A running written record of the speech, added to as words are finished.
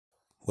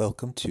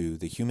Welcome to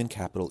the Human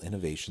Capital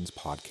Innovations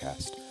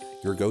Podcast,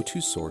 your go-to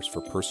source for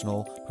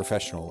personal,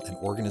 professional, and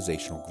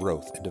organizational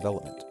growth and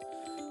development.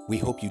 We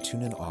hope you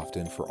tune in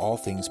often for all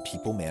things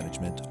people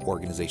management,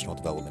 organizational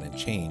development and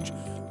change,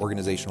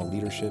 organizational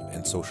leadership,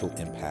 and social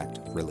impact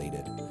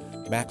related.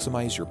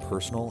 Maximize your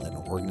personal and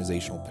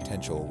organizational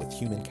potential with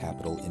Human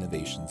Capital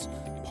Innovations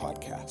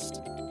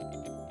Podcast.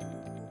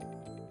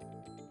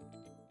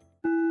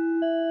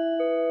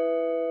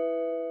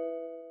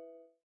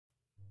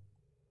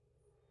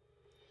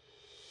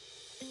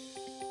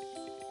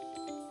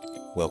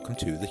 Welcome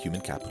to the Human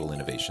Capital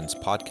Innovations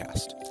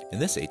Podcast. In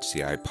this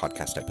HCI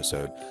podcast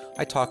episode,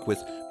 I talk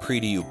with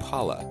Preity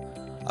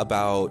Üpala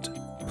about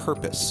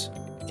purpose,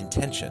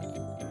 intention,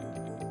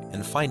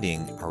 and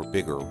finding our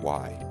bigger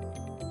why.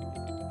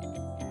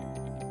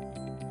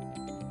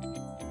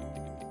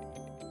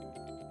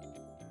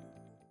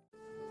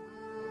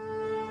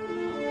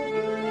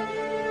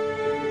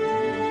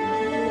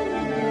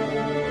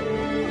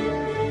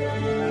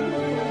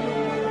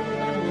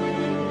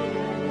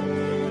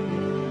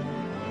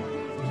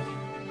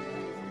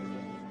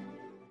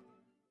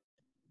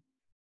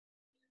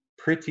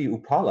 Preity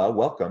Üpala,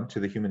 welcome to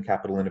the Human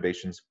Capital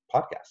Innovations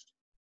Podcast.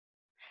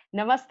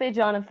 Namaste,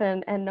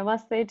 Jonathan, and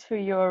namaste to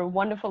your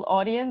wonderful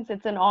audience.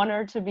 It's an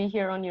honor to be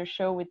here on your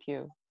show with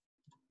you.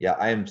 Yeah,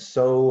 I am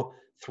so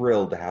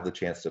thrilled to have the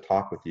chance to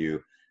talk with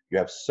you. You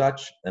have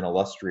such an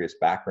illustrious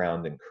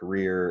background and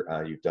career.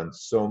 You've done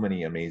so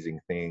many amazing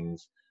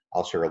things.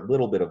 I'll share a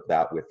little bit of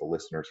that with the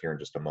listeners here in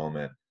just a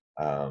moment.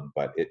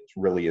 But it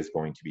really is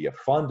going to be a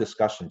fun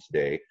discussion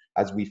today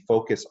as we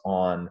focus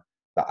on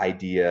the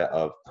idea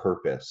of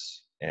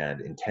purpose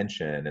and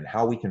intention and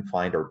how we can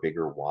find our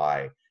bigger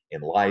why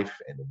in life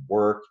and in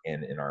work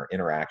and in our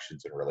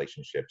interactions and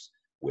relationships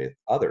with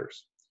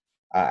others.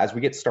 As we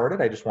get started,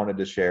 I just wanted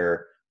to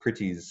share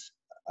Preeti's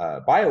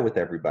bio with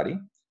everybody.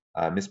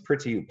 Ms.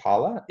 Preity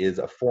Üpala is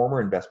a former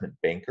investment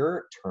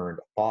banker turned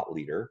thought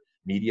leader,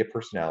 media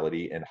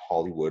personality, and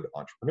Hollywood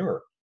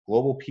entrepreneur.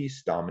 Global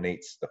peace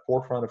dominates the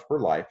forefront of her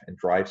life and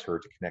drives her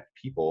to connect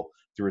people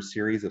through a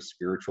series of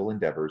spiritual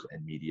endeavors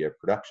and media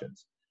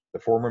productions. The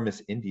former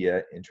Miss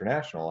India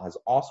International has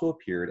also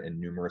appeared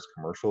in numerous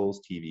commercials,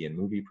 TV, and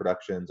movie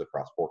productions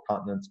across 4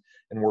 continents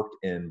and worked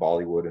in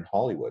Bollywood and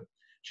Hollywood.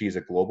 She is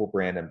a global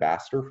brand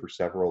ambassador for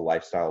several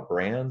lifestyle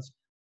brands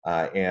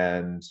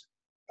and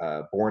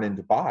born in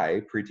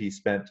Dubai, Preity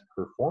spent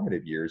her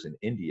formative years in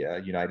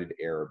India, United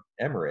Arab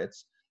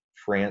Emirates,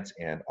 France,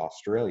 and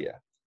Australia.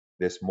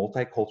 This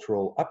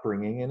multicultural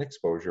upbringing and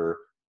exposure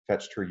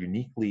fetched her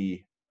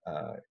uniquely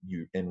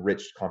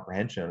enriched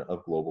comprehension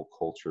of global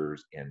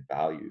cultures and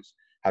values.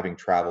 Having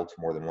traveled to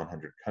more than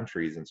 100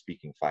 countries and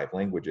speaking 5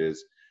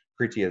 languages,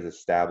 Preity has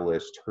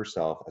established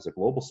herself as a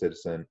global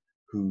citizen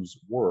whose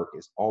work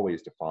is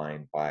always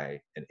defined by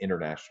an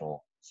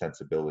international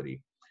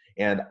sensibility.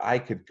 And I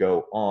could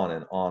go on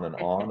and on and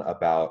on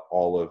about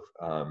all of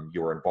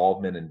your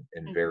involvement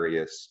in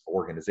various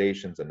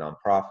organizations and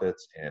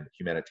nonprofits and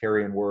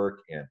humanitarian work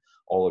and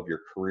all of your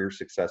career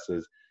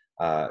successes.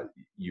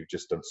 You've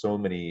just done so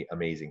many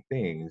amazing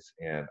things,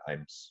 and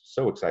I'm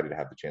so excited to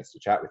have the chance to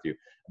chat with you.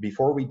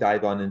 Before we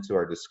dive on into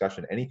our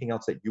discussion, anything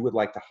else that you would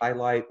like to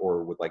highlight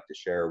or would like to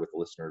share with the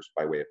listeners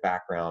by way of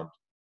background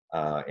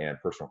and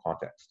personal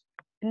context?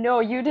 No,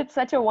 you did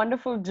such a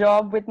wonderful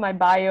job with my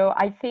bio.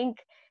 I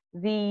think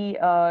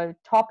the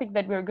topic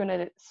that we're going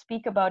to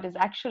speak about is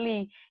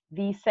actually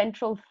the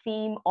central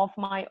theme of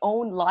my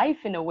own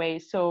life in a way.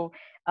 So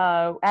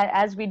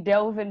as we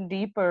delve in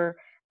deeper,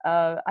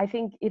 I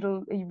think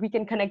we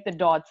can connect the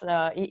dots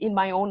in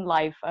my own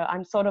life.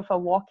 I'm sort of a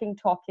walking,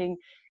 talking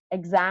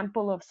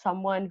example of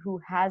someone who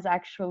has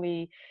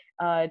actually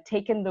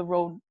taken the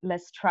road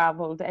less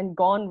traveled and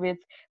gone with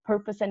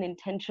purpose and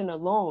intention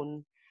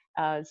alone.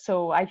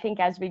 So I think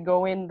as we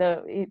go in,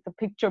 the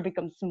picture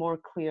becomes more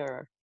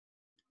clear.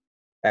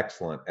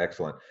 Excellent,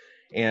 excellent.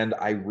 And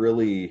I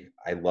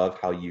love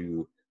how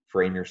you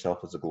frame yourself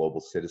as a global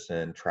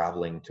citizen,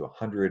 traveling to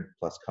 100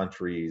 plus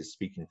countries,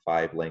 speaking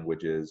 5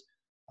 languages.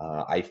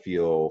 I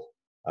feel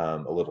a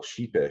little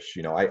sheepish.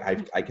 You know,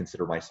 I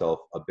consider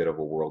myself a bit of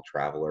a world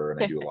traveler,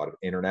 and I do a lot of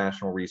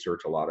international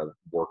research, a lot of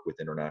work with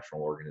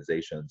international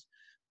organizations,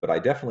 but I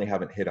definitely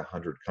haven't hit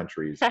 100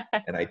 countries,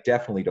 and I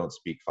definitely don't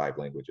speak 5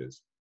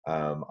 languages.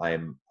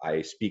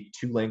 I speak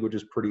 2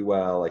 languages pretty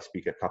well. I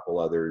speak a couple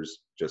others,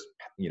 just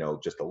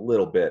a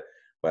little bit,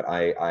 but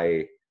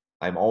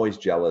I'm always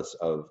jealous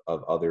of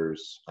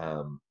others,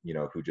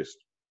 who just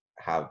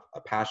have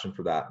a passion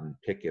for that and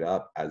pick it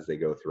up as they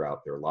go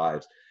throughout their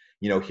lives.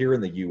 You know, here in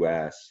the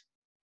U.S.,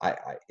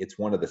 it's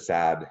one of the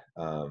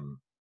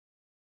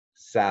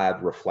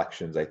sad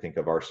reflections, I think,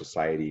 of our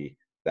society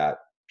that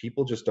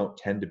people just don't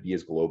tend to be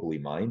as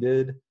globally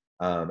minded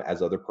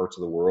as other parts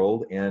of the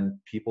world, and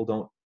people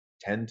don't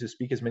tend to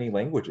speak as many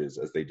languages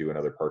as they do in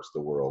other parts of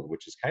the world,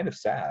 which is kind of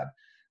sad.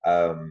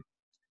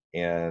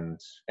 And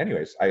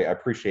anyways, I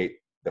appreciate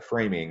the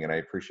framing, and I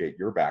appreciate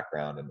your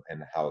background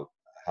and how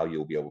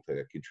you'll be able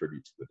to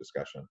contribute to the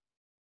discussion.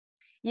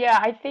 Yeah,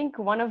 I think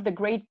one of the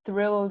great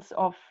thrills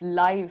of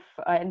life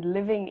and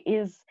living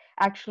is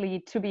actually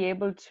to be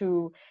able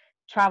to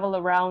travel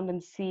around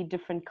and see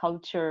different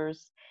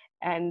cultures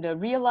and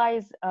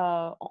realize,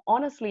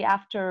 honestly,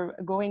 after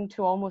going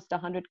to almost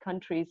 100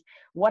 countries,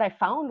 what I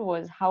found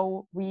was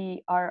how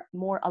we are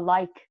more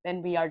alike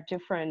than we are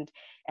different.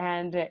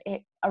 And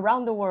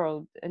around the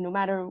world, no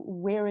matter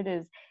where it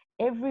is,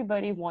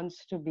 everybody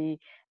wants to be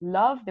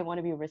loved, they want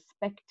to be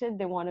respected,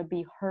 they want to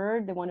be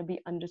heard, they want to be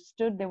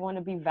understood, they want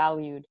to be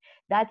valued.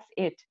 That's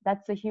it.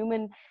 That's a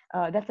human,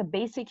 that's a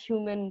basic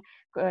human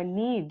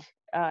need.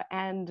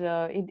 And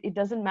it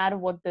doesn't matter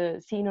what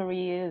the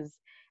scenery is.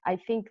 I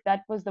think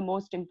that was the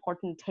most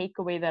important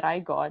takeaway that I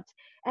got.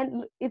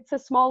 And it's a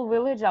small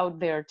village out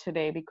there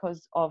today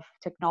because of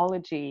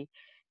technology.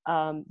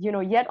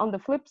 Yet on the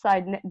flip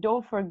side,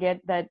 don't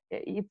forget that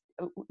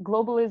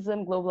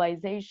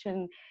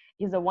globalization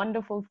is a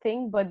wonderful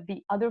thing, but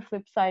the other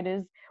flip side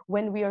is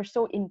when we are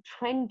so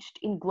entrenched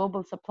in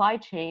global supply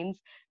chains,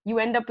 you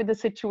end up with the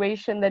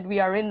situation that we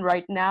are in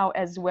right now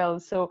as well.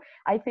 So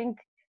I think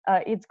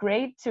it's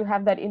great to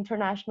have that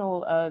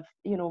international,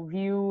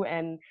 view,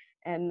 and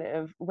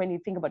when you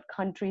think about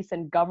countries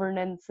and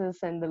governances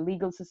and the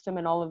legal system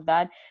and all of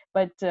that,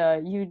 but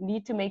you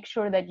need to make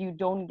sure that you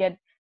don't get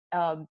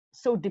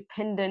so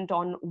dependent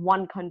on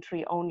one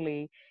country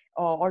only,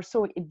 or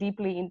so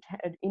deeply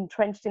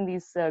entrenched in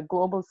these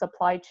global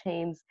supply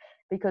chains,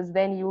 because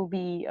then you'll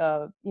be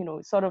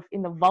sort of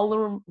in the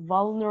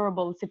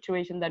vulnerable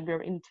situation that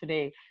we're in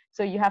today.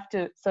 So you have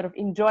to sort of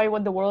enjoy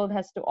what the world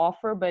has to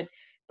offer, but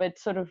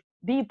sort of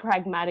be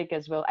pragmatic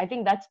as well. I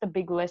think that's the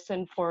big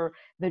lesson for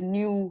the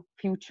new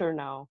future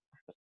now.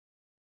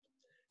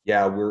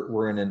 Yeah,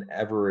 we're in an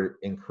ever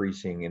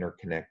increasing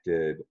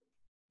interconnected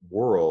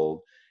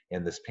world,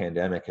 and this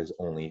pandemic has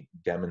only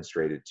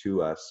demonstrated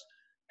to us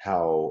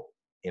how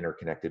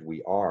interconnected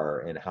we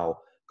are and how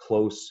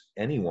close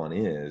anyone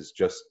is,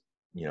 just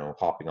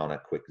hopping on a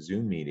quick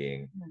Zoom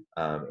meeting,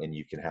 and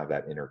you can have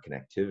that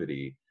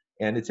interconnectivity.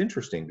 And it's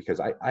interesting because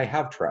I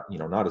have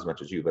not as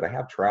much as you, but I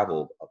have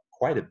traveled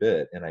quite a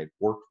bit, and I've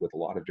worked with a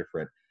lot of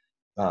different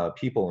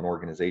people and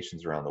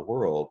organizations around the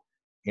world.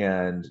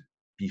 And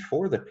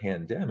before the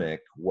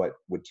pandemic, what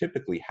would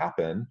typically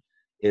happen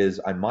is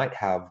I might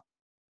have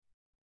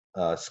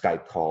a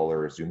Skype call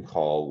or a Zoom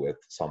call with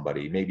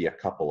somebody, maybe a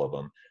couple of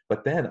them.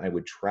 But then I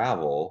would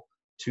travel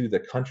to the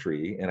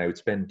country and I would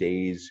spend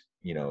days,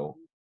 going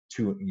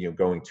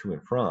to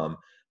and from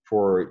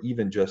for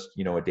even just,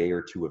 a day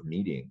or two of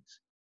meetings.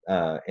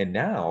 And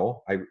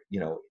now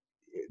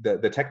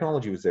the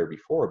technology was there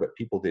before, but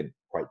people didn't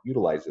quite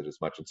utilize it as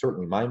much. And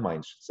certainly my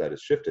mindset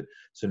has shifted.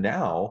 So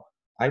now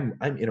I'm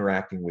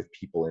interacting with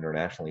people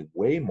internationally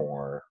way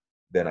more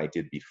than I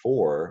did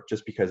before,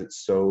 just because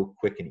it's so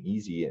quick and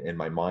easy, and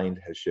my mind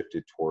has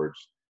shifted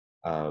towards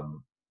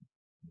um,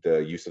 the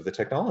use of the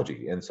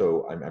technology. And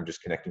so I'm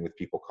just connecting with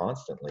people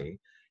constantly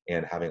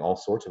and having all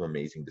sorts of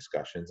amazing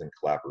discussions and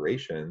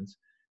collaborations.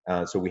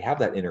 So we have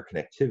that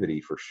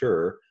interconnectivity for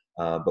sure,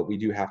 but we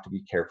do have to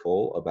be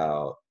careful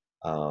about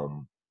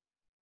um,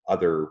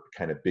 other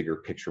kind of bigger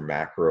picture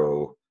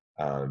macro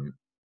um,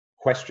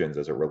 questions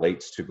as it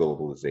relates to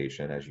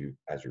globalization, as you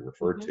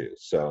referred Hmm. to.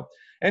 So,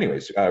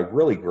 anyways,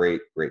 really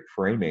great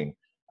framing.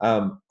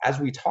 As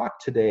we talk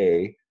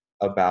today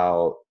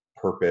about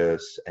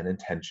purpose and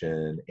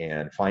intention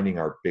and finding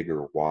our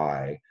bigger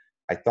why,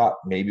 I thought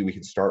maybe we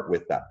can start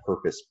with that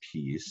purpose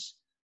piece.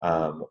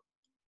 Um,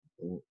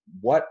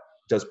 what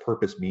does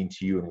purpose mean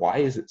to you, and why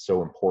is it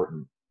so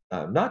important?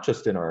 Not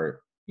just in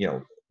our,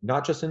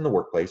 not just in the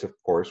workplace. Of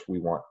course, we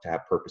want to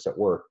have purpose at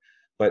work,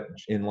 but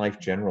in life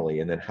generally.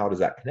 And then how does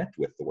that connect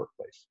with the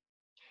workplace?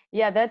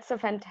 Yeah, that's a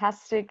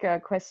fantastic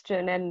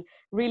question, and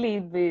really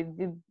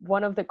the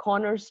one of the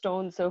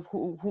cornerstones of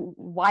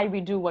why we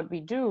do what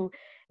we do.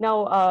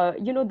 Now,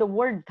 the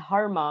word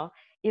dharma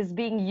is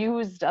being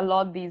used a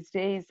lot these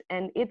days,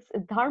 and it's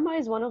dharma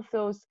is one of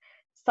those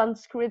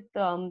Sanskrit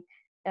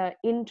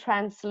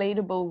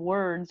intranslatable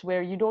words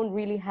where you don't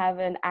really have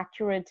an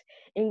accurate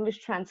English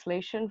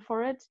translation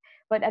for it,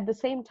 but at the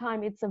same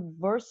time, it's a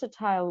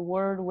versatile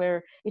word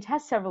where it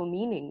has several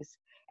meanings.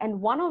 And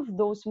one of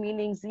those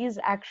meanings is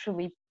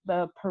actually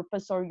the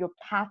purpose or your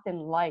path in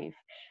life,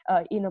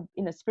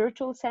 in a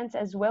spiritual sense,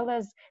 as well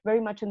as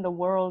very much in the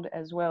world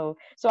as well.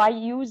 So I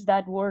use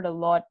that word a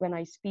lot when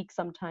I speak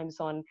sometimes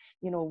on,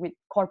 with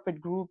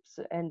corporate groups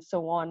and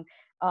so on.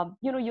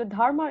 Your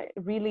dharma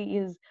really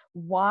is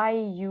why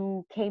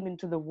you came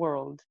into the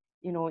world,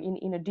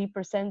 in a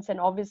deeper sense. And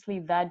obviously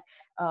that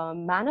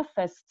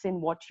manifests in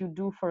what you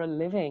do for a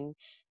living.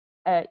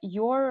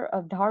 Your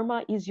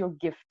dharma is your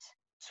gift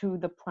to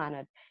the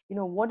planet.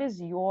 What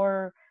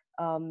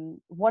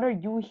are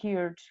you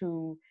here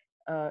to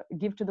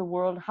give to the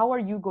world? How are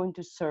you going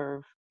to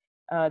serve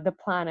the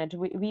planet?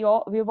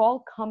 We've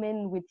all come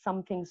in with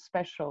something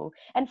special,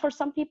 and for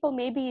some people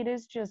maybe it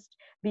is just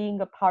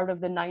being a part of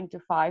the 9 to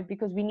 5,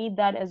 because we need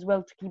that as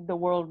well to keep the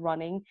world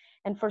running.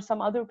 And for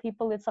some other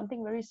people it's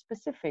something very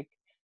specific.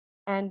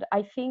 And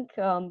I think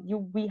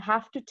we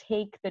have to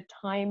take the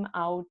time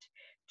out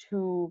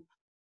to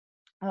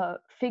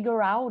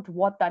figure out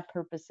what that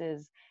purpose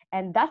is.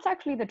 And that's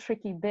actually the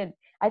tricky bit.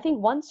 I think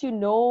once you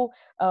know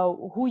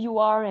who you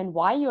are and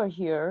why you're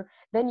here,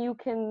 then you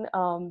can,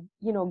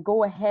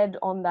 go ahead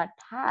on that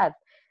path.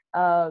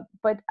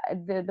 But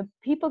the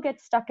people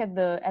get stuck at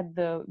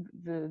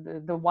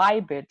the why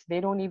bit. They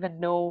don't even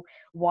know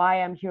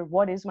why I'm here.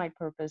 What is my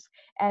purpose?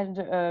 And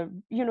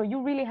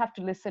you really have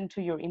to listen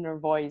to your inner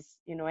voice.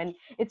 And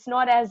it's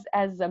not as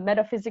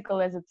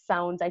metaphysical as it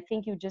sounds. I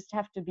think you just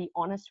have to be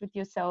honest with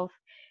yourself.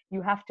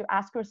 You have to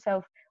ask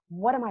yourself,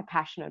 what am I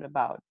passionate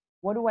about?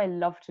 What do I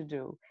love to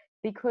do?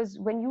 Because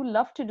when you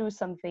love to do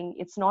something,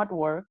 it's not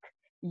work.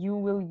 You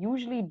will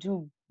usually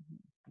do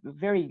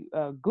very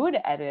good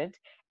at it.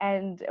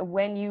 And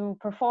when you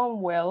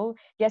perform well,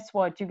 guess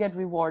what? You get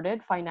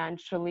rewarded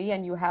financially,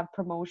 and you have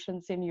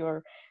promotions in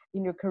your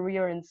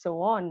career and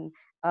so on.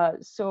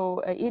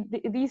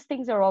 These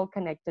things are all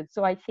connected.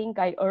 So I think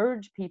I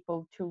urge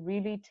people to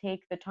really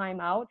take the time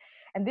out.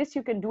 And this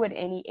you can do at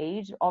any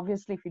age.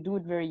 Obviously, if you do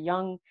it very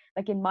young,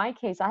 like in my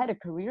case, I had a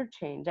career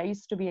change. I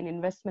used to be an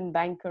investment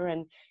banker,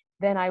 and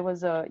then I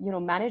was a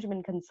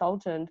management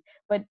consultant,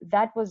 but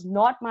that was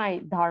not my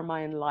dharma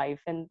in life.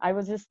 And I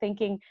was just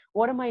thinking,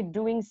 what am I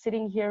doing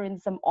sitting here in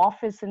some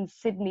office in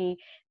Sydney?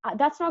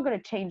 That's not going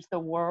to change the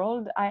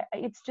world.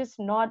 It's just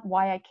not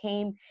why I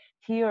came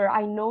here.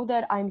 I know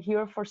that I'm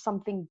here for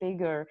something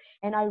bigger,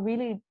 and I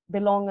really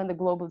belong on the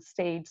global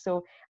stage.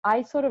 So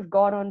I sort of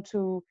got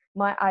onto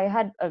I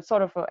had a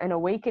sort of an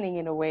awakening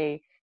in a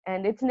way.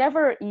 And it's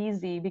never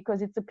easy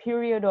because it's a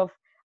period of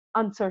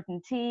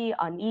uncertainty,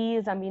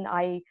 unease. I mean,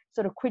 I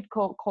sort of quit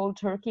cold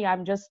turkey.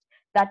 I'm just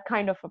that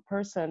kind of a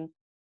person.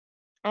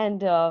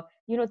 And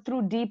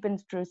through deep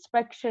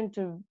introspection,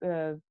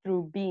 to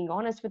through being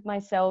honest with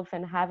myself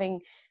and having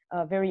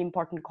very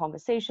important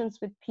conversations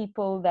with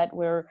people that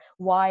were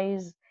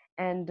wise.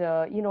 And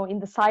in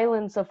the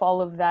silence of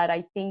all of that,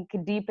 I think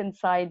deep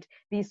inside,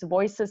 these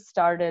voices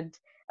started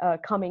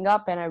coming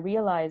up, and I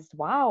realized,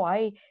 wow,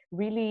 I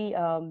really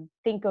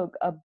think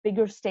a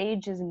bigger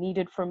stage is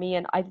needed for me.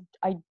 And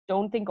I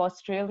don't think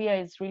Australia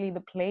is really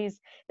the place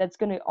that's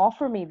going to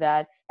offer me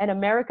that. And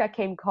America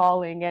came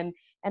calling, and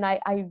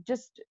I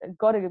just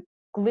got a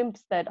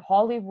glimpse that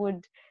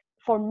Hollywood,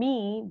 for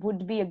me,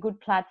 would be a good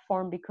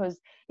platform because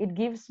it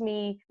gives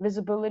me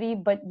visibility,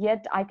 but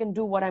yet I can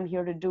do what I'm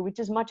here to do, which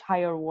is much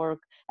higher work.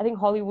 I think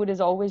Hollywood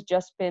has always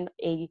just been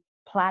a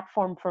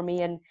platform for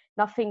me and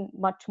nothing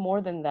much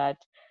more than that.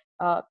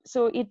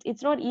 So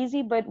it's not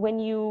easy, but when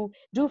you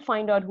do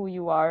find out who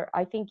you are,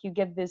 I think you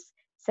get this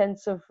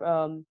sense of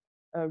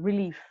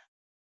relief.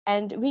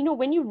 And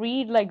when you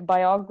read like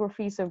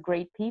biographies of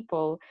great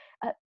people,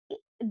 uh,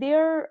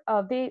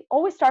 they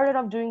always started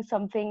off doing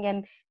something,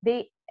 and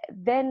they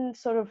then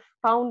sort of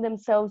found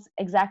themselves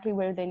exactly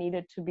where they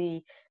needed to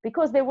be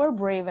because they were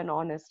brave and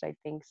honest, I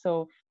think.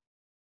 So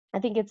I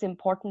think it's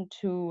important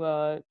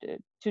to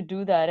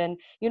do that. And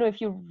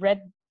if you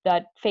read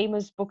that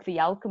famous book, The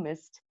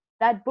Alchemist,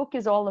 that book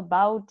is all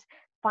about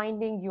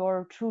finding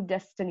your true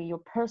destiny, your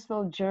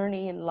personal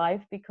journey in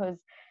life. Because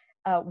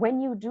when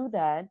you do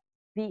that,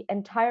 the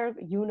entire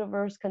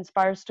universe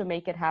conspires to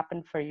make it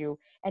happen for you.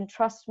 And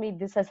trust me,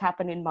 this has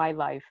happened in my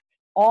life.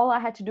 All I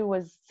had to do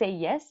was say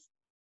yes,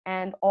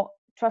 and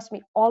trust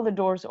me, all the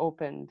doors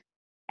opened.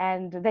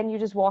 And then you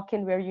just walk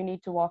in where you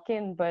need to walk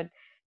in. But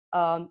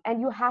and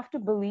you have to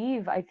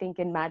believe, I think,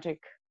 in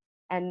magic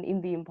and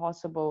in the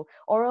impossible,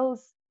 or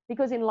else,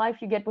 because in life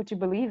you get what you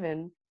believe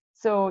in.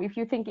 So if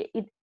you think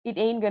it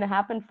ain't gonna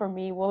happen for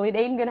me, well, it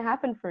ain't gonna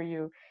happen for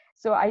you.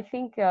 So I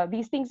think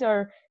these things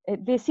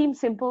they seem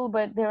simple,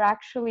 but they're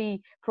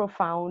actually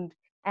profound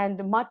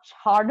and much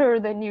harder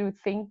than you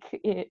think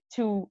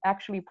to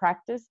actually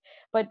practice.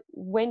 But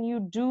when you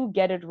do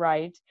get it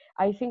right,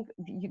 I think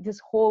this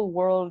whole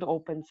world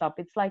opens up.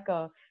 It's like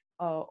a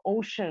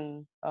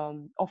ocean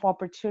of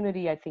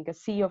opportunity, I think, a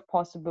sea of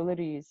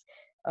possibilities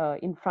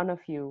in front of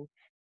you.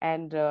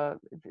 And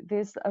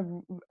there's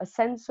a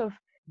sense of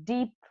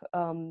deep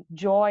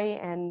joy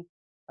and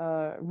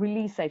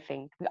release, I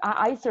think.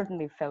 I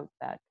certainly felt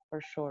that for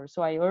sure.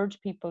 So I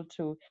urge people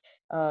to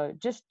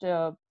just,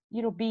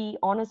 be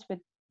honest with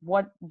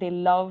what they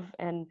love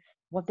and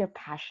what they're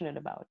passionate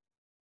about.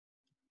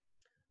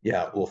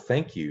 Yeah, well,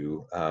 thank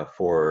you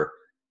for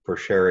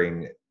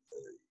sharing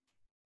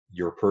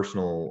your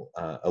personal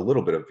a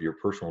little bit of your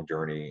personal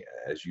journey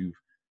as you've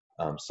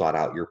sought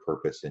out your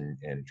purpose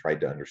and tried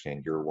to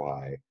understand your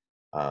why.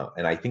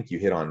 And I think you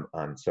hit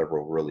on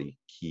several really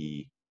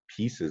key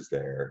pieces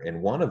there,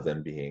 and one of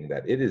them being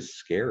that it is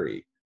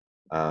scary.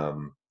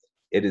 Um,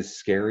 it is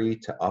scary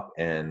to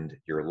upend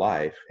your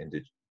life and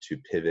to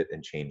pivot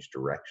and change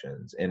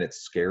directions, and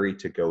it's scary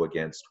to go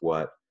against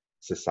what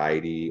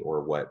society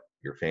or what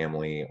your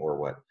family or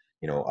what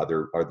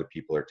other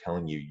people are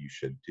telling you you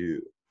should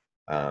do.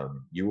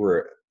 You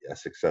were a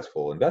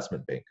successful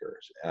investment banker.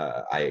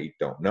 I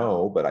don't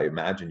know, but I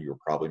imagine you were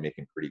probably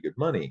making pretty good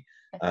money.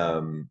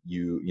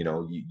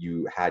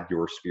 You had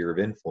your sphere of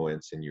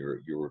influence, and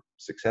you were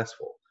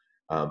successful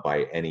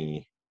by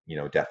any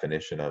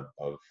definition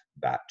of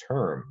that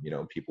term.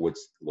 People would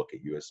look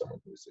at you as someone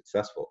who was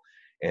successful,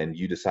 and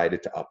you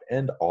decided to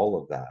upend all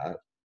of that,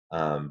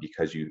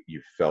 because you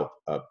felt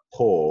a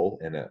pull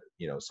and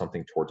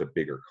something towards a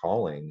bigger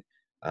calling,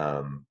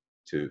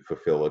 to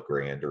fulfill a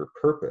grander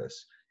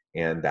purpose.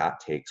 And that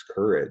takes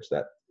courage,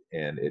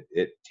 and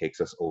it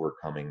takes us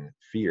overcoming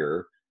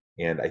fear.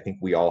 And I think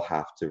we all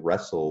have to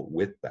wrestle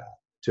with that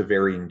to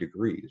varying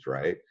degrees,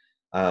 right?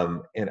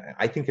 And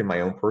I think in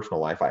my own personal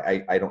life,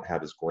 I don't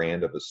have as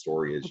grand of a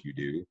story as you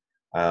do,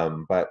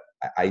 but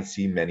I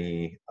see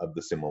many of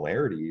the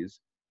similarities.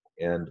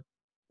 And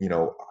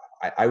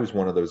I was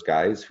one of those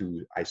guys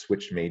who I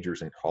switched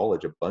majors in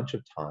college a bunch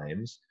of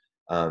times,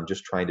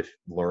 just trying to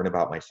learn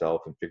about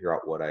myself and figure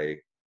out what I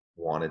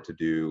wanted to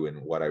do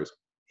and what I was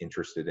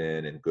interested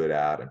in and good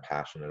at and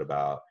passionate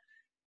about.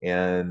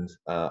 And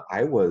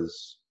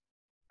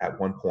at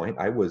one point,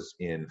 I was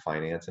in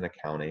finance and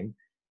accounting,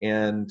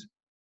 and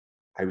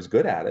I was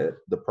good at it.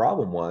 The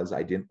problem was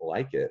I didn't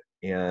like it.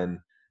 At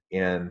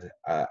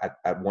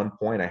one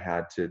point, I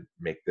had to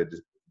make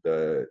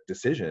the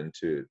decision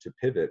to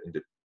pivot and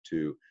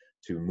to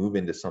move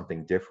into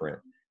something different.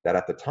 That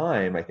at the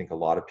time, I think a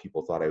lot of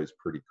people thought I was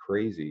pretty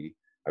crazy.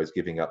 I was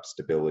giving up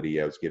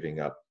stability. I was giving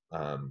up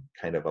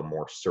kind of a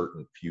more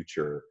certain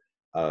future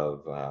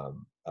of a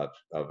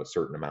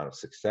certain amount of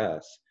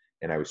success,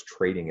 and I was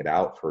trading it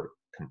out for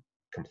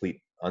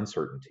complete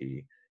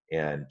uncertainty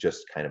and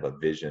just kind of a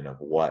vision of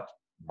what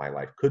my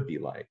life could be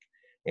like.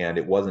 And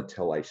it wasn't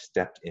till I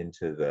stepped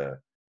into the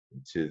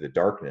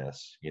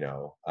darkness,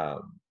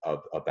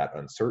 of that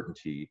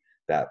uncertainty,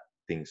 that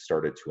things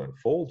started to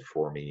unfold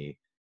for me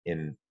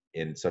in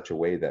such a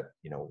way that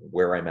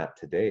where I'm at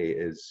today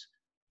is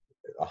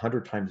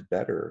 100 times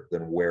better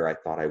than where I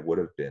thought I would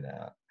have been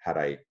at had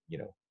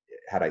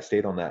I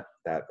stayed on that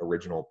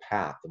original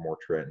path, the more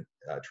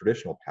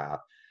traditional path,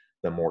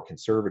 the more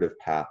conservative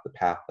path, the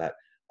path that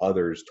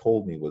others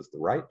told me was the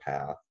right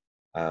path.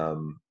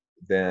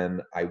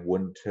 Then I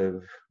wouldn't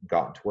have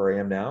gotten to where I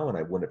am now, and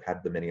I wouldn't have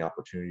had the many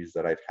opportunities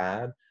that I've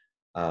had.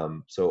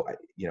 So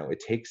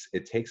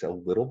it takes a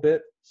little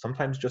bit,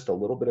 sometimes just a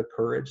little bit of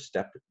courage,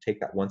 take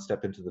that one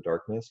step into the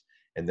darkness,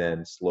 and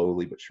then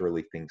slowly but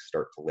surely things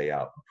start to lay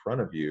out in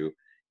front of you,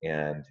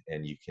 and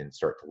you can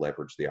start to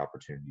leverage the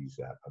opportunities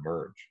that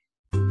emerge.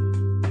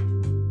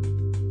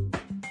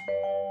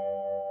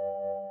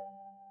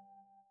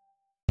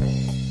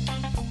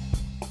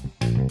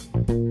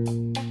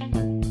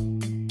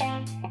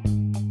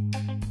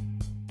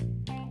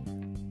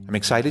 I'm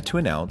excited to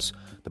announce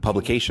the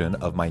publication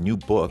of my new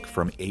book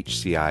from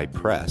HCI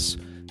Press,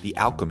 The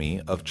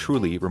Alchemy of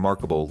Truly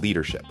Remarkable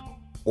Leadership: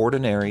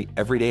 Ordinary,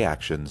 Everyday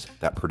Actions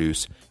That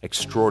Produce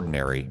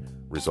Extraordinary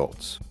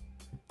Results.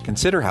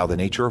 Consider how the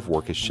nature of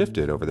work has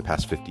shifted over the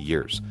past 50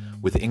 years.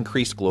 With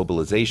increased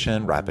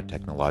globalization, rapid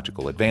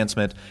technological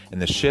advancement,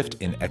 and the shift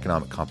in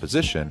economic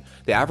composition,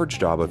 the average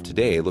job of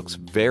today looks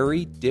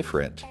very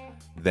different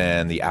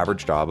than the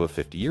average job of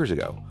 50 years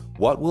ago.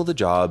 What will the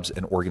jobs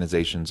and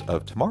organizations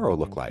of tomorrow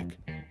look like?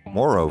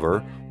 Moreover,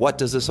 what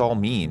does this all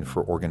mean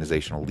for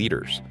organizational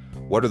leaders?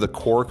 What are the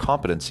core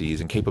competencies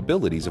and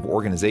capabilities of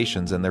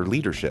organizations and their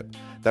leadership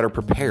that are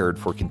prepared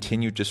for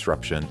continued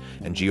disruption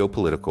and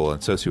geopolitical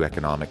and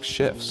socioeconomic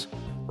shifts?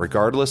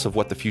 Regardless of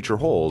what the future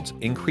holds,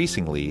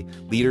 increasingly,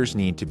 leaders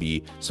need to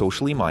be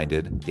socially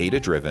minded,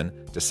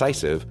 data-driven,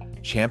 decisive,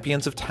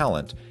 champions of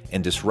talent,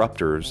 and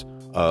disruptors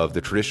of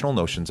the traditional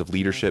notions of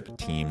leadership,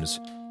 teams,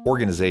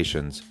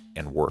 organizations,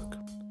 and work.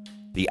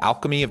 The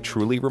Alchemy of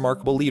Truly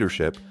Remarkable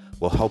Leadership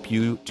will help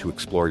you to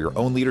explore your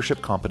own leadership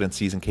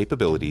competencies and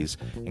capabilities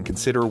and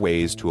consider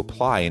ways to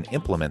apply and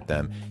implement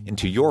them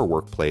into your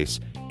workplace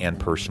and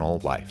personal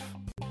life.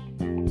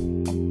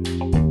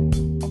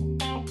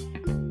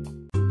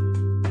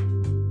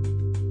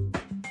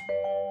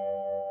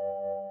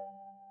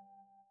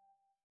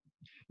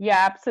 Yeah,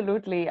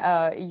 absolutely.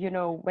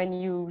 When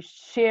you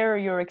share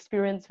your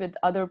experience with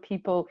other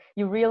people,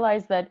 you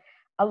realize that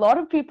a lot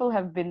of people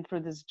have been through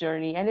this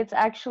journey, and it's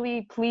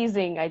actually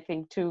pleasing, I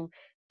think, to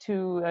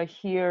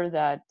hear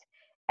that.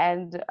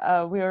 And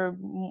we're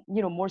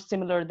more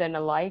similar than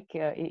alike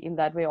in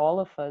that way, all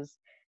of us.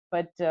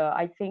 But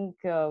I think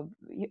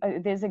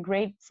there's a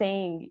great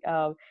saying: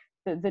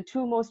 the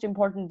two most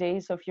important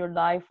days of your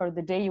life are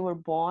the day you were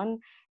born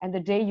and the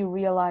day you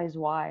realize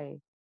why.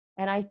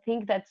 And I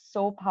think that's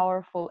so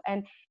powerful.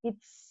 And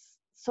it's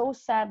so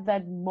sad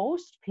that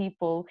most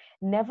people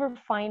never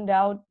find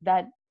out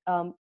that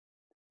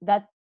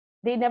that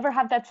they never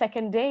have that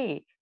second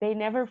day. They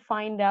never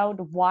find out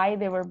why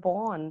they were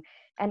born.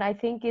 And I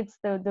think it's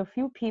the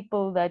few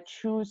people that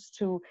choose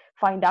to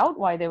find out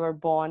why they were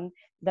born,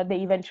 that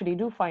they eventually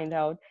do find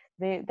out.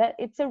 That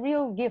it's a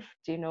real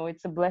gift,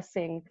 it's a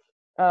blessing.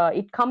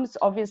 It comes,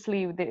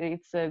 obviously,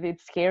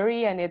 it's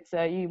scary, and it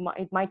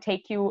might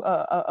take you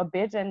a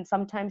bit, and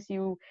sometimes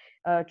you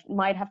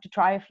might have to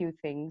try a few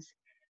things.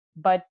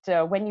 But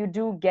when you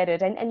do get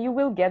it, and you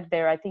will get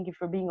there, I think, if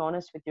you're being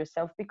honest with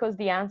yourself, because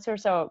the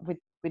answers are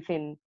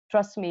within.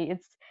 Trust me,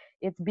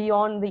 it's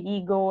beyond the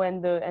ego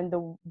and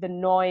the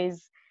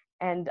noise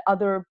and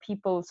other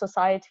people,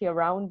 society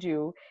around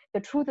you, the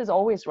truth is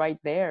always right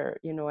there,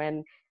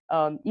 and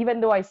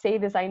even though I say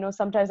this, I know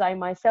sometimes I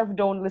myself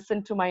don't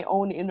listen to my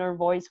own inner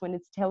voice when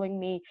it's telling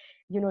me,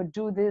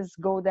 do this,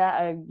 go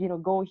that,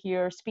 go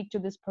here, speak to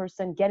this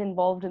person, get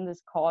involved in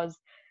this cause.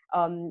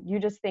 You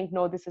just think,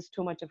 no, this is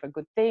too much of a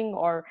good thing,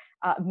 or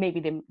maybe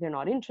they're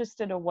not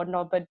interested or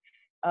whatnot. But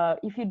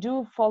if you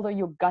do follow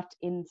your gut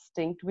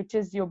instinct, which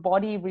is your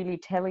body really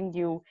telling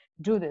you,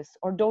 do this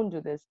or don't do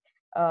this,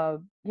 uh,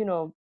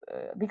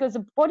 because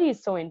the body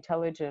is so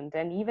intelligent,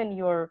 and even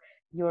your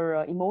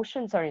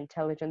emotions are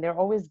intelligent. They're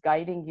always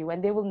guiding you,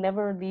 and they will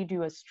never lead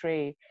you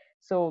astray.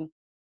 So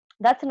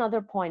that's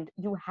another point.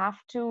 You have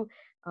to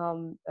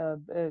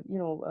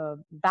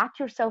back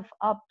yourself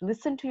up,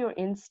 listen to your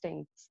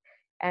instincts,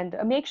 and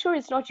make sure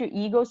it's not your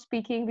ego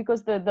speaking,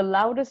 because the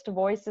loudest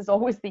voice is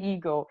always the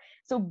ego.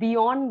 So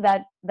beyond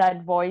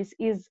that voice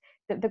is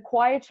the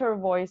quieter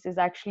voice is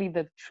actually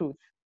the truth.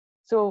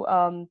 So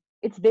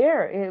it's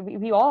there.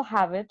 We all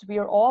have it. We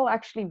are all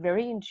actually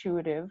very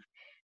intuitive.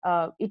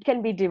 It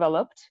can be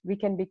developed. We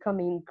can become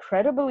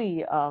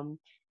incredibly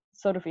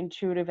sort of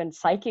intuitive and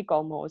psychic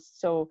almost.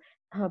 So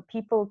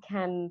people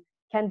can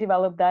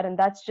develop that, and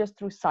that's just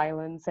through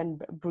silence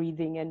and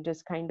breathing and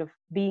just kind of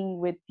being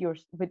with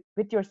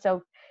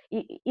yourself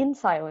in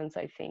silence.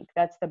 I think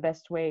that's the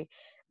best way.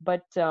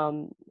 But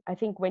I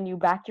think when you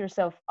back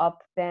yourself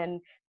up, then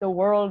the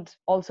world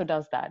also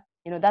does that.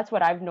 That's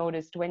what I've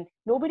noticed. When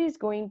nobody's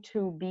going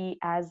to be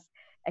as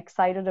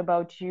excited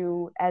about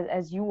you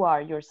as you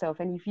are yourself,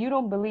 and if you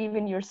don't believe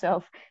in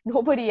yourself,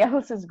 nobody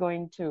else is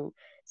going to.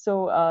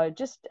 So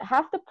just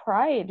have the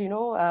pride,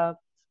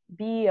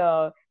 be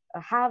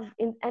have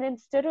and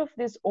instead of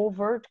this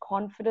overt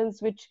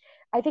confidence, which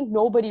I think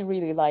nobody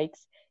really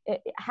likes,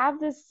 have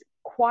this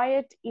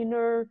quiet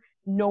inner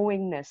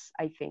knowingness.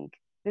 I think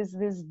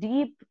this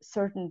deep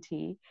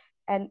certainty,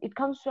 and it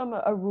comes from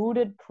a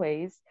rooted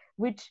place,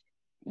 which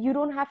you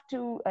don't have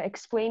to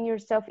explain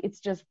yourself. It's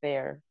just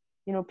there.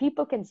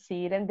 People can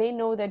see it, and they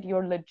know that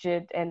you're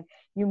legit and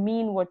you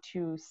mean what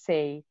you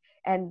say,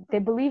 and they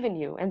believe in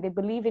you, and they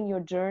believe in your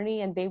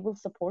journey, and they will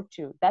support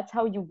you. That's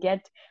how you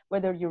get,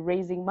 whether you're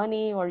raising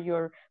money or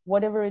you're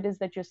whatever it is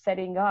that you're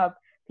setting up.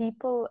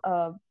 People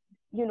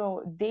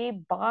they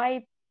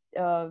buy,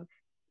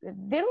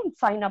 they don't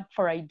sign up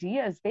for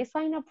ideas, they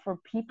sign up for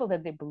people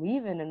that they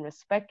believe in and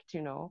respect.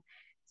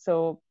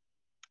 So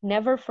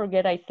never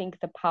forget, I think,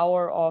 the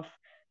power of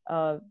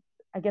uh,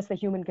 I guess the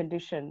human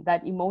condition,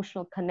 that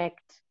emotional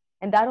connect.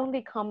 And that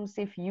only comes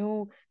if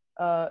you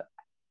uh,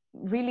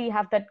 really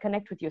have that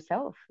connect with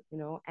yourself,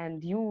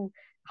 and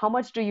how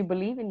much do you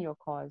believe in your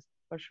cause,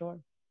 for sure.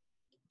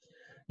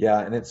 Yeah,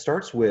 and it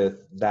starts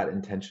with that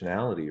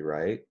intentionality,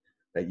 right?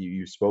 That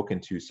you've spoken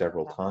to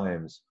several Yeah.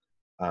 times.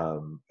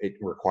 It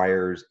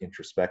requires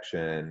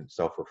introspection,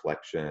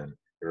 self-reflection.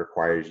 It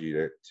requires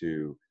you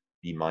to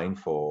be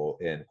mindful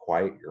and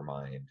quiet your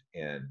mind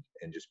and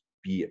just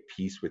be at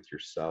peace with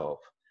yourself.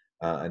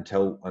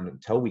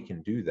 Until we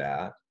can do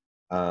that,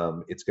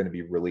 it's going to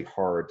be really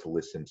hard to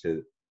listen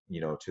to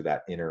to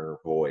that inner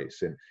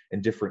voice.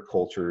 And different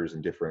cultures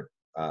and different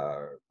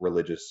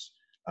religious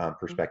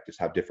perspectives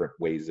have different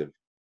ways of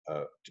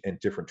and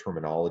different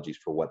terminologies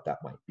for what that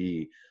might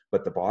be.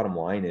 But the bottom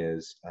line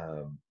is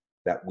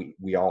that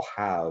we all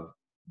have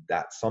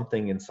that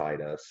something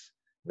inside us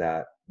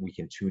that we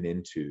can tune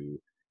into,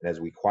 and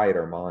as we quiet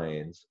our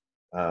minds,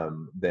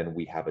 then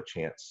we have a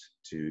chance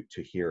to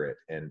hear it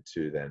and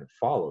to then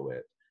follow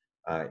it.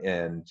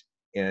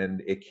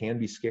 And it can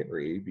be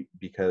scary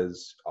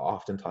because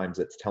oftentimes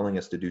it's telling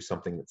us to do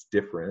something that's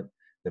different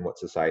than what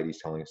society is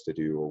telling us to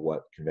do, or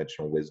what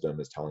conventional wisdom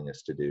is telling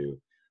us to do,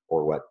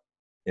 or what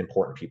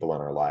important people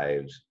in our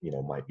lives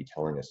might be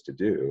telling us to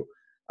do.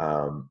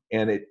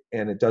 And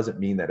it doesn't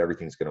mean that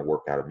everything's going to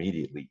work out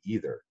immediately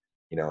either.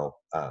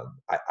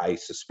 I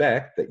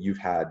suspect that you've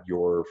had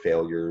your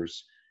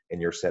failures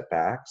and your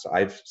setbacks.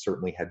 I've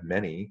certainly had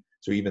many.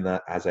 So even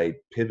that, as I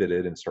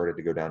pivoted and started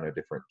to go down a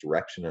different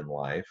direction in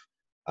life,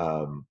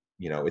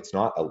 it's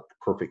not a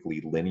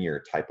perfectly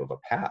linear type of a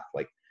path.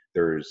 Like,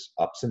 there's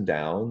ups and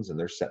downs, and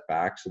there's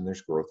setbacks, and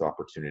there's growth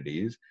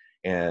opportunities.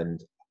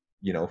 And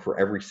for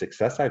every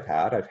success I've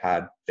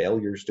had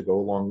failures to go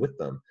along with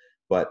them.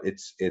 But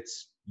it's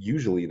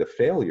usually the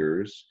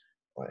failures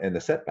and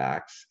the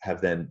setbacks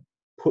have then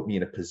put me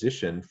in a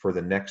position for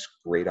the next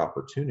great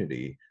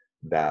opportunity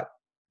that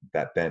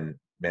then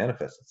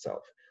manifests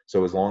itself.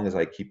 So as long as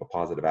I keep a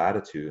positive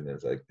attitude,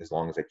 and as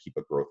long as I keep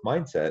a growth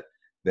mindset,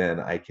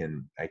 then I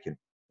can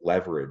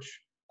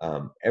leverage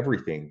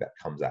everything that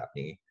comes at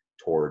me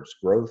towards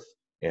growth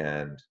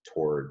and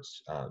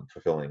towards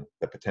fulfilling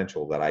the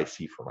potential that I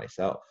see for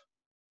myself.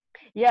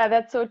 Yeah,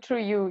 that's so true.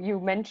 You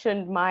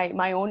mentioned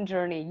my own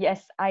journey.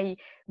 Yes, I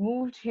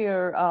moved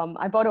here.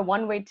 I bought a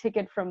one-way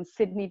ticket from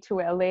Sydney to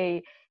LA,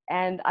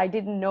 and I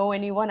didn't know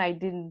anyone.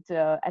 I'd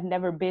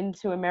never been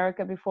to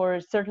America before.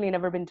 Certainly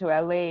never been to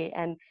LA,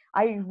 and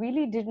I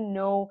really didn't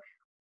know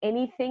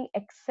anything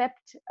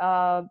except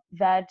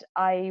that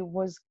I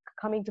was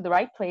coming to the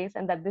right place,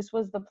 and that this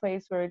was the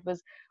place where it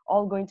was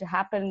all going to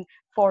happen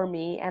for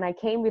me. And I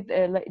came with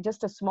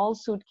just a small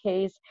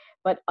suitcase,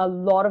 but a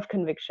lot of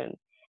conviction.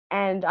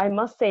 And I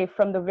must say,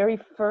 from the very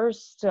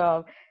first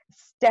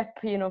step,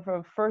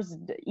 from first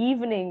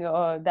evening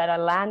that I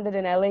landed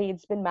in LA,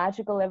 it's been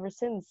magical ever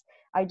since.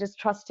 I just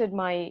trusted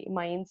my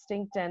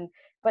instinct. And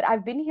but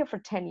I've been here for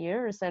 10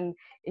 years, and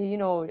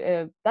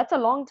that's a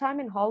long time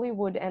in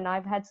Hollywood, and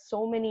I've had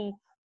so many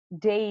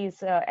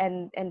days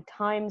and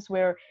times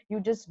where you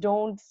just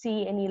don't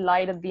see any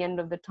light at the end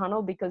of the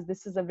tunnel, because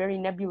this is a very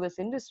nebulous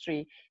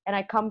industry. And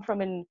I come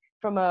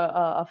from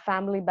a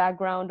family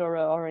background,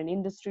 or an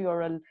industry,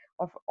 or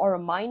a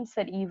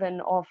mindset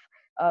even of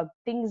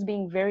things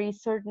being very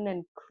certain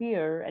and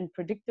clear and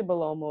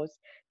predictable almost,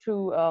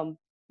 to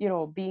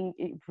being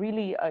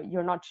really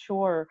you're not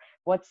sure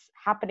what's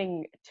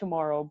happening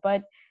tomorrow.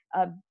 But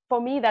for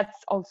me, that's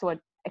also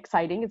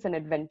exciting. It's an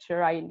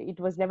adventure. It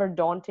was never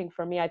daunting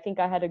for me. I think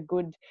I had a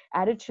good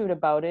attitude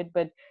about it,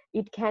 but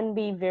it can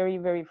be very,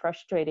 very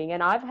frustrating.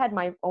 And I've had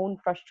my own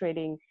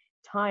frustrating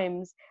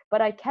times,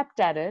 but I kept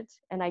at it.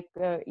 And I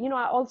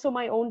also,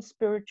 my own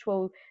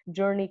spiritual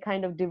journey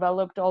kind of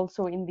developed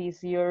also in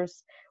these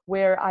years,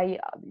 where I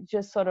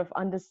just sort of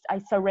I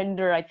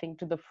surrender, I think,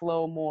 to the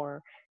flow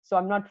more. So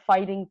I'm not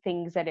fighting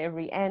things at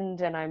every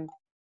end, and I'm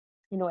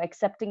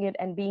accepting it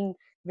and being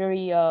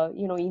very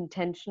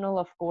intentional,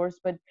 of course,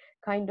 but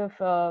kind of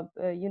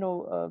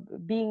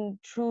being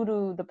true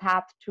to the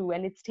path too.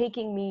 And it's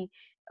taking me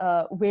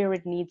where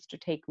it needs to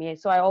take me,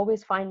 so I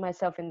always find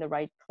myself in the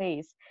right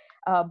place.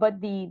 But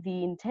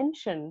the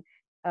intention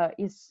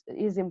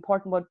is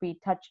important, what we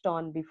touched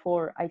on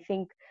before. I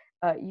think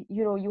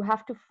you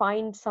have to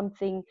find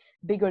something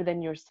bigger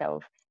than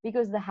yourself,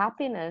 because the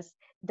happiness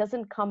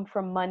doesn't come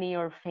from money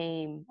or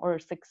fame or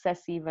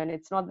success. Even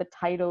it's not the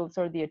titles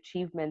or the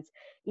achievements,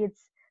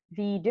 it's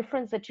the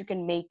difference that you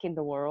can make in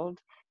the world.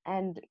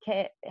 And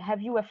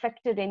have you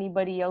affected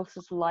anybody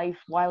else's life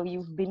while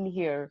you've been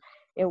here,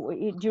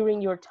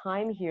 during your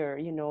time here,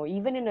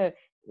 even in a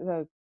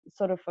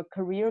sort of a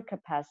career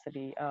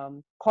capacity,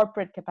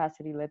 corporate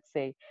capacity, let's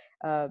say,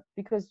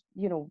 because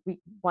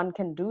one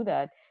can do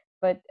that.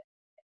 But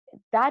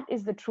that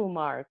is the true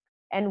mark.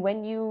 And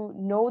when you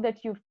know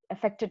that you've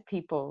affected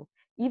people,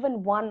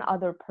 even one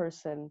other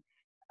person,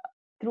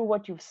 through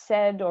what you've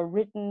said or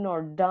written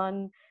or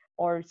done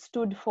or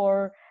stood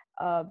for,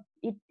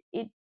 it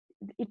it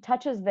it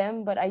touches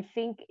them. But I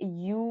think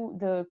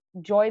the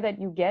joy that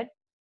you get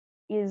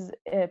is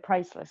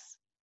priceless.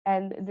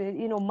 And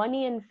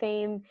money and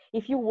fame,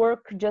 if you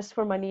work just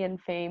for money and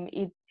fame,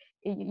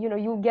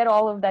 you get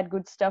all of that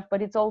good stuff,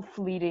 but it's all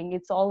fleeting,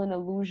 it's all an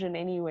illusion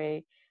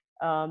anyway.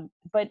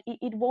 But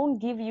it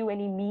won't give you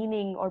any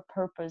meaning or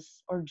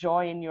purpose or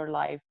joy in your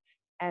life.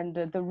 And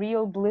the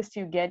real bliss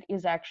you get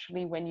is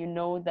actually when you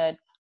know that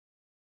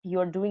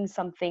you're doing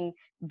something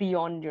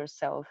beyond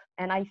yourself.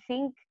 And I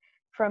think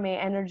from an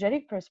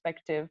energetic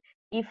perspective,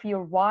 if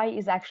your why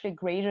is actually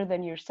greater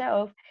than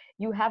yourself,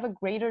 you have a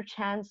greater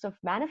chance of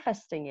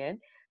manifesting it.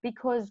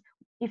 Because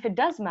if it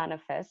does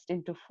manifest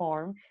into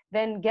form,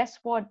 then guess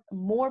what?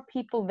 More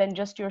people than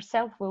just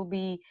yourself will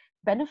be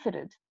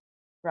benefited,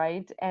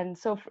 right? And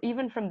so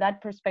even from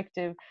that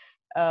perspective,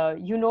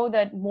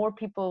 that more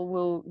people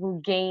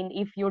will gain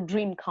if your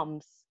dream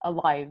comes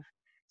alive.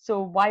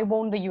 So why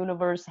won't the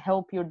universe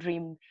help your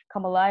dream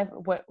come alive?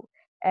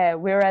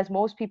 Whereas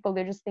most people,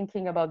 they're just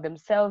thinking about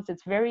themselves.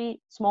 It's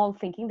very small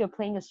thinking. They're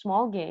playing a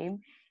small game,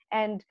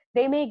 and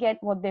they may get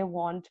what they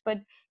want, but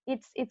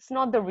it's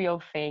not the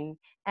real thing,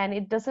 and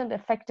it doesn't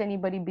affect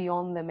anybody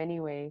beyond them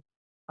anyway.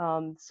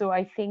 So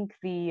I think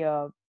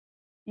the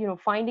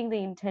finding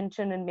the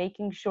intention and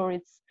making sure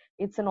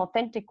it's an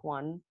authentic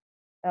one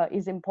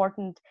is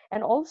important.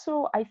 And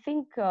also, I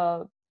think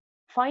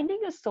finding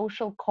a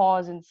social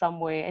cause in some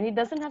way, and it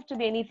doesn't have to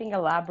be anything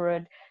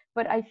elaborate,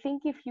 but I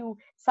think if you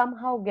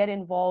somehow get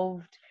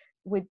involved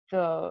with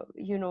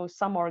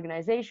some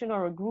organization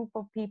or a group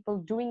of people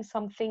doing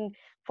something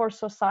for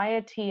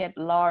society at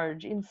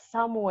large in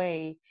some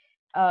way,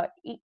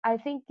 I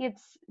think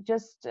it's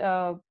just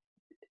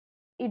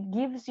it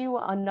gives you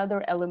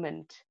another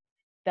element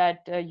that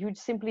you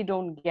simply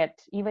don't get,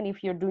 even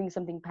if you're doing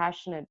something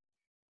passionate.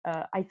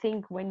 I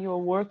think when you're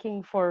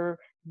working for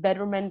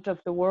betterment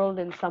of the world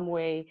in some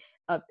way,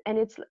 and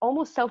it's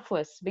almost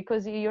selfless,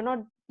 because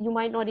you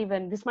might not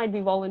even, this might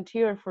be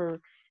volunteer for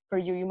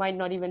you, you might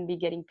not even be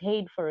getting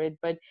paid for it.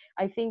 But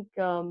I think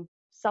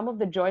some of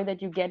the joy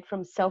that you get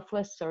from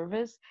selfless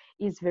service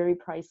is very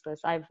priceless.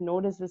 I've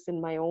noticed this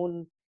in my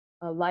own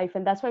life,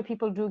 and that's why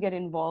people do get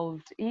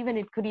involved. Even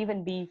it could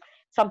even be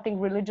something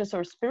religious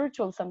or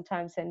spiritual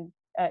sometimes. And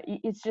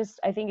it's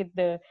just, I think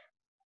the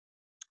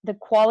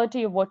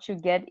quality of what you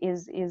get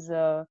is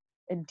a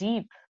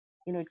deep,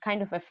 it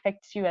kind of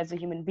affects you as a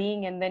human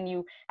being. And then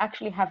you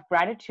actually have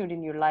gratitude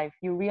in your life.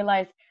 You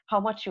realize how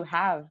much you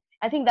have.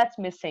 I think that's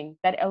missing.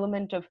 That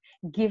element of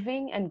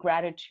giving and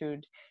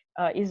gratitude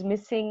is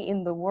missing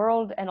in the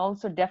world, and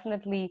also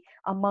definitely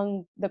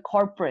among the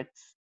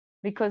corporates,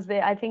 because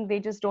I think they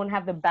just don't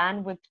have the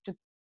bandwidth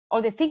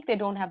or they think they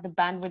don't have the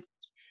bandwidth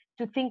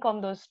to think on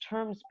those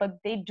terms, but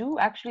they do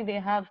actually.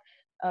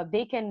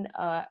 They can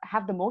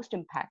have the most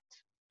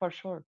impact for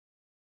sure.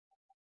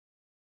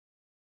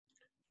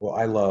 Well,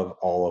 I love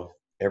all of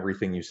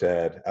everything you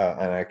said,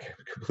 and I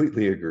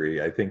completely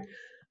agree. I think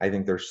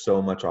there's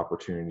so much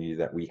opportunity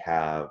that we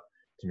have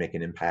to make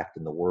an impact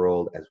in the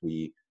world as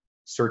we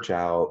search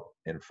out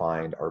and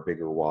find our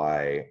bigger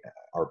why,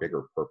 our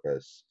bigger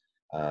purpose,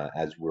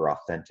 as we're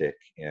authentic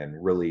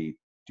and really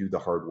do the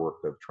hard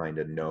work of trying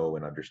to know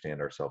and understand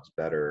ourselves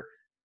better,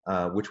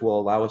 which will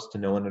allow us to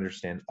know and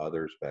understand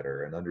others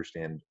better and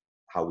understand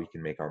how we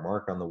can make our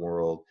mark on the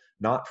world,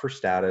 not for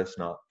status,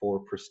 not for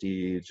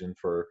prestige and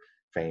for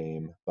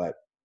fame, but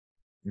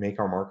make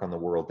our mark on the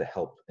world to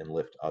help and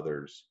lift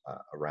others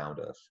around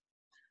us.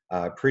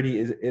 Preity,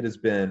 it has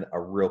been a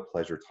real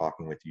pleasure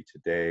talking with you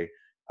today.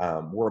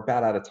 We're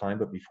about out of time,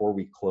 but before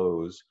we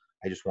close,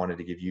 I just wanted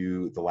to give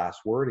you the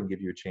last word and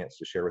give you a chance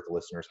to share with the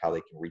listeners how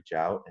they can reach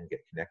out and get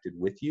connected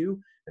with you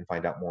and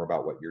find out more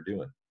about what you're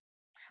doing.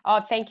 Oh,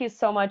 thank you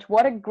so much.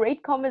 What a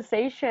great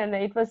conversation.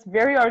 It was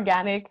very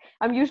organic.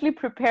 I'm usually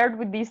prepared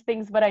with these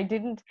things, but I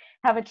didn't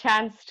have a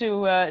chance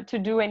to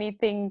do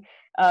anything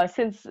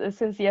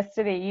since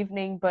yesterday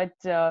evening. But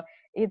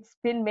it's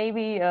been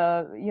maybe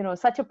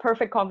such a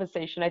perfect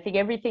conversation. I think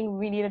everything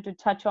we needed to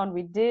touch on,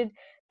 we did.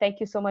 Thank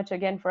you so much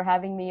again for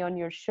having me on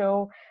your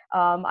show.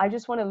 I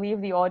just want to leave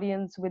the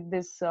audience with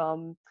this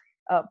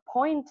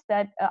point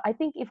that I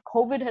think if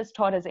COVID has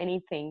taught us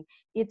anything,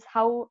 it's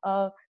how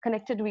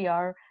connected we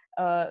are,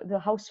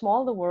 how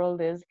small the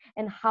world is,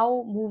 and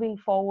how moving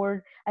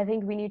forward, I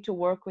think we need to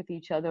work with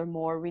each other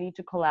more. We need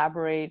to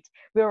collaborate.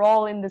 We're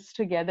all in this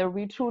together.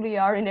 We truly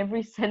are in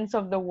every sense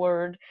of the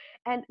word.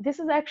 And this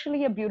is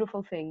actually a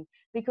beautiful thing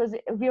because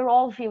we're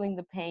all feeling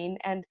the pain.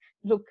 And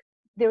look,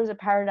 there is a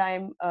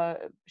paradigm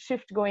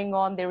shift going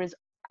on. There is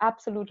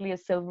absolutely a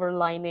silver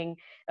lining.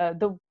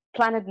 The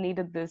planet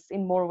needed this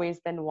in more ways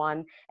than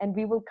one, and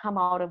we will come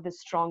out of this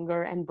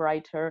stronger and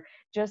brighter.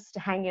 Just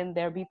hang in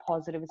there, be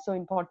positive. It's so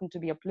important to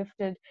be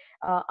uplifted.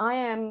 I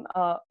am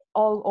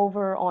all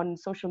over on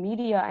social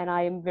media, and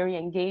I am very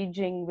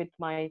engaging with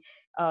my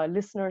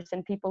listeners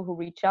and people who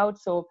reach out.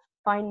 So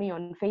find me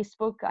on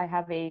Facebook. I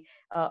have a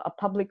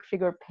public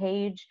figure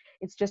page.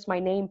 It's just my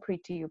name,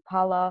 Preity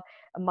Üpala.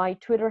 My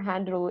Twitter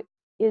handle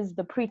is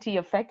the Preity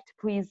Effect.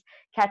 Please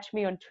catch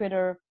me on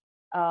Twitter.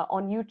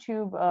 On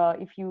YouTube,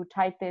 if you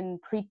type in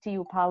Preity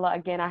Üpala,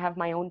 again, I have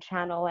my own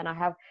channel and I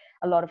have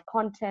a lot of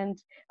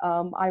content.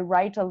 I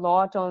write a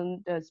lot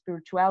on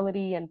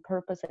spirituality and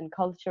purpose and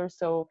culture.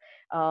 So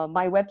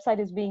my website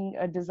is being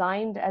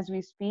designed as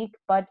we speak.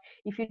 But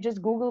if you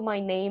just Google my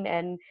name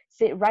and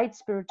write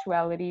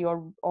spirituality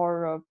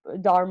or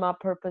Dharma,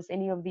 purpose,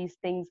 any of these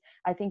things,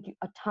 I think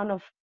a ton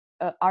of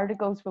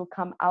articles will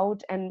come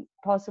out and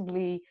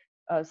possibly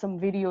some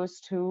videos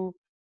too.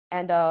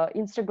 And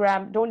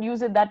Instagram, don't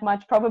use it that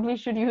much, probably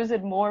should use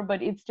it more,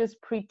 but it's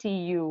just Preity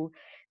U.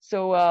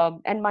 So,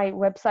 and my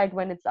website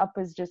when it's up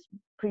is just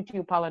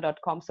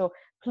preetyupala.com. So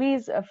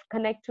please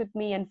connect with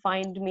me and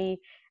find me.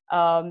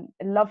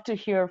 Love to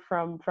hear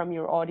from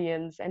your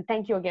audience. And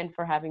thank you again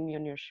for having me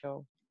on your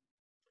show.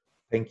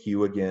 Thank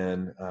you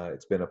again.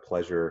 It's been a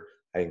pleasure.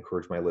 I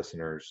encourage my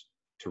listeners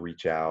to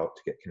reach out,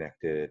 to get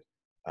connected.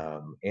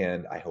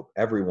 And I hope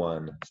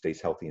everyone stays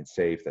healthy and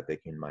safe, that they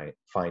can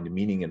find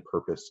meaning and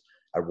purpose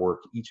at work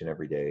each and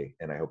every day.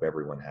 And I hope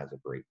everyone has a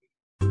great week.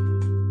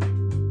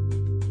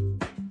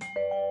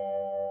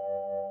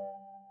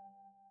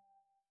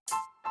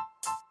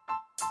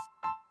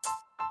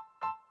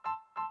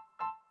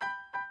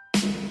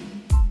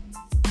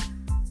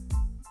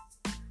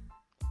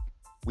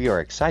 We are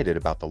excited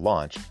about the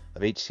launch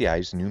of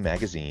HCI's new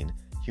magazine,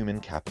 Human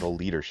Capital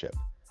Leadership.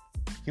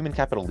 Human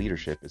Capital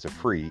Leadership is a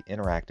free,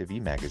 interactive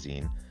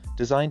e-magazine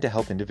designed to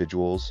help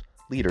individuals,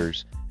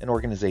 leaders, and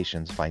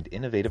organizations find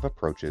innovative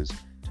approaches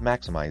to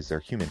maximize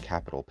their human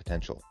capital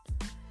potential.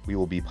 We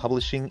will be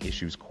publishing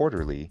issues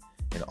quarterly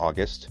in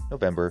August,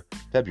 November,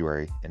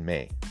 February, and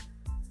May.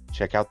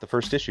 Check out the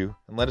first issue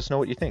and let us know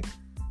what you think.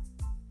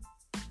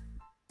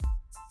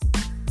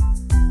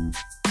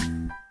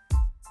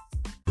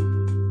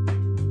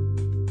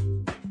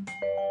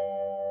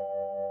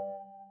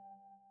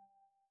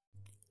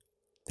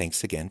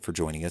 Thanks again for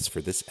joining us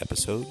for this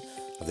episode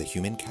of the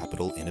Human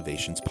Capital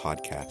Innovations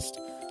Podcast.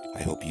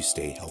 I hope you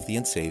stay healthy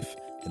and safe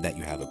and that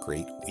you have a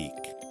great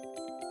week.